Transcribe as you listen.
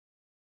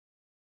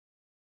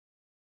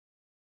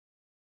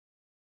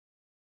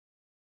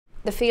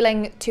The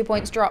feeling 2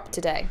 points dropped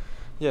today?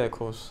 Yeah, of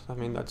course. I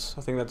mean, I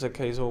think that's the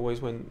case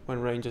always when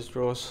Rangers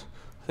draws.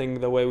 I think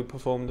the way we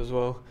performed as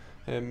well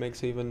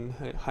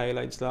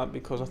highlights that,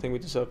 because I think we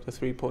deserved the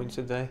 3 points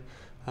today.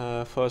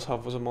 First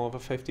half was more of a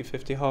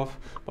 50-50 half,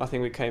 but I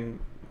think we came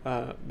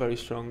very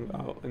strong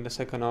out in the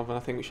second half, and I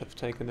think we should have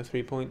taken the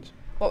 3 points.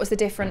 What was the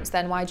difference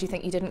then? Why do you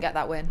think you didn't get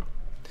that win?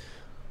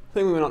 I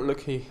think we were not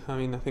lucky. I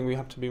mean, I think we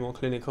have to be more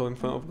clinical in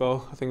front of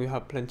goal. I think we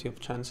had plenty of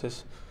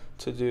chances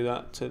to do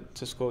that,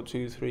 to score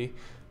 2-3.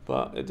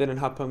 But it didn't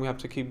happen. We have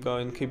to keep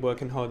going, keep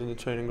working hard in the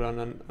training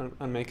ground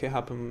and make it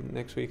happen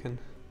next weekend.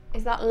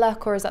 Is that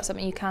luck, or is that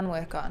something you can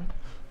work on?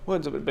 Well,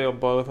 it's a bit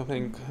of both. I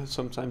think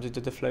sometimes it's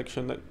a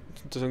deflection that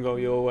doesn't go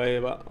your way,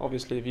 but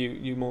obviously if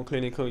you're more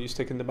clinical, you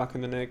stick in the back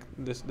of the net,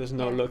 there's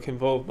no luck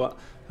involved. But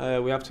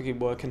we have to keep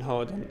working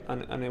hard,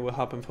 and it will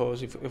happen for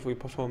us if we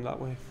perform that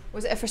way.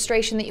 Was it a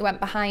frustration that you went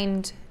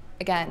behind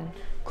again?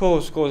 Of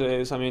course it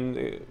is. I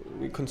mean,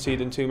 we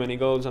conceded too many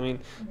goals. I mean,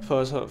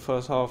 first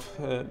half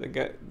they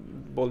get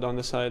ball down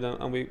the side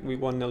and we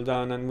 1-0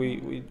 down, and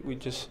we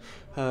just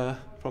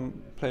from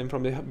playing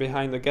from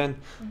behind again.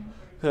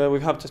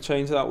 We have to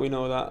change that, we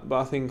know that, but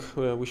I think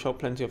we showed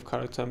plenty of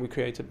character and we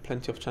created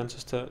plenty of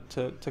chances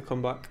to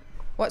come back.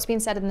 What's been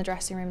said in the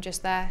dressing room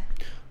just there?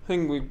 I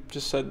think we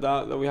just said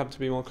that we have to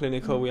be more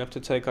clinical, we have to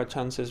take our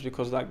chances,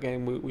 because that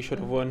game we should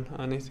have won,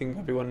 and I think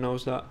everyone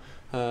knows that,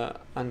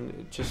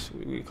 and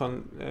we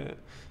can't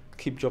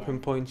keep dropping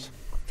points.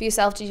 For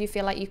yourself, did you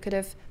feel like you could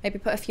have maybe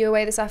put a few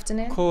away this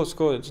afternoon? Of course,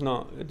 it's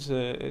not.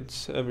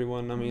 It's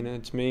everyone. I mean,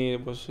 it's me.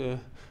 It was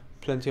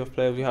plenty of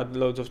players. We had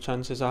loads of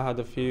chances. I had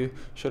a few.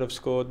 Should have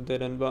scored,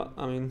 didn't. But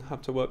I mean,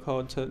 have to work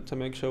hard to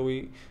make sure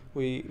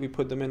we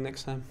put them in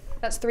next time.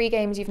 That's 3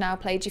 games you've now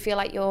played. Do you feel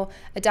like you're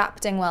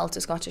adapting well to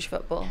Scottish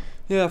football?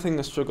 Yeah, I think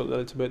I struggled a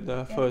little bit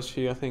the first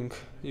few. I think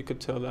you could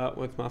tell that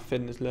with my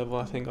fitness level.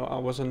 I think I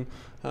wasn't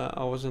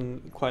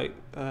quite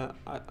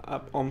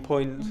on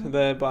point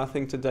there, but I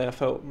think today I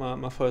felt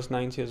my first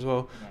 90 as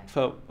well.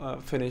 Felt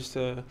finished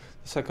the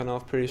second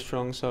half pretty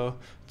strong, so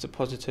it's a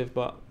positive.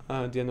 But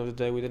at the end of the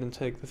day, we didn't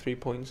take the 3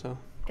 points. So.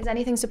 Has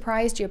anything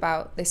surprised you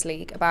about this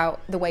league, about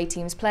the way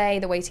teams play,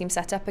 the way teams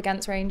set up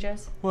against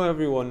Rangers? Well,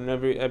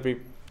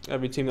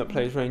 every team that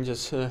plays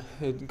Rangers,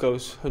 it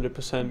goes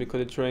 100%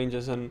 because it's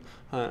Rangers, and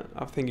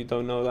I think you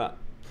don't know that.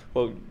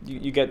 Well,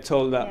 you get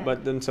told that,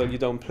 but until you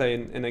don't play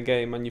in a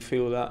game and you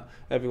feel that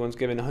everyone's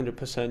giving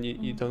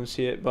 100%, you don't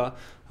see it. But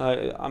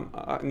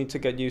I need to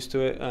get used to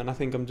it, and I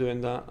think I'm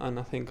doing that, and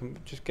I think I'm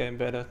just getting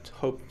better.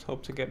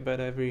 Hope to get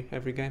better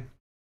every game.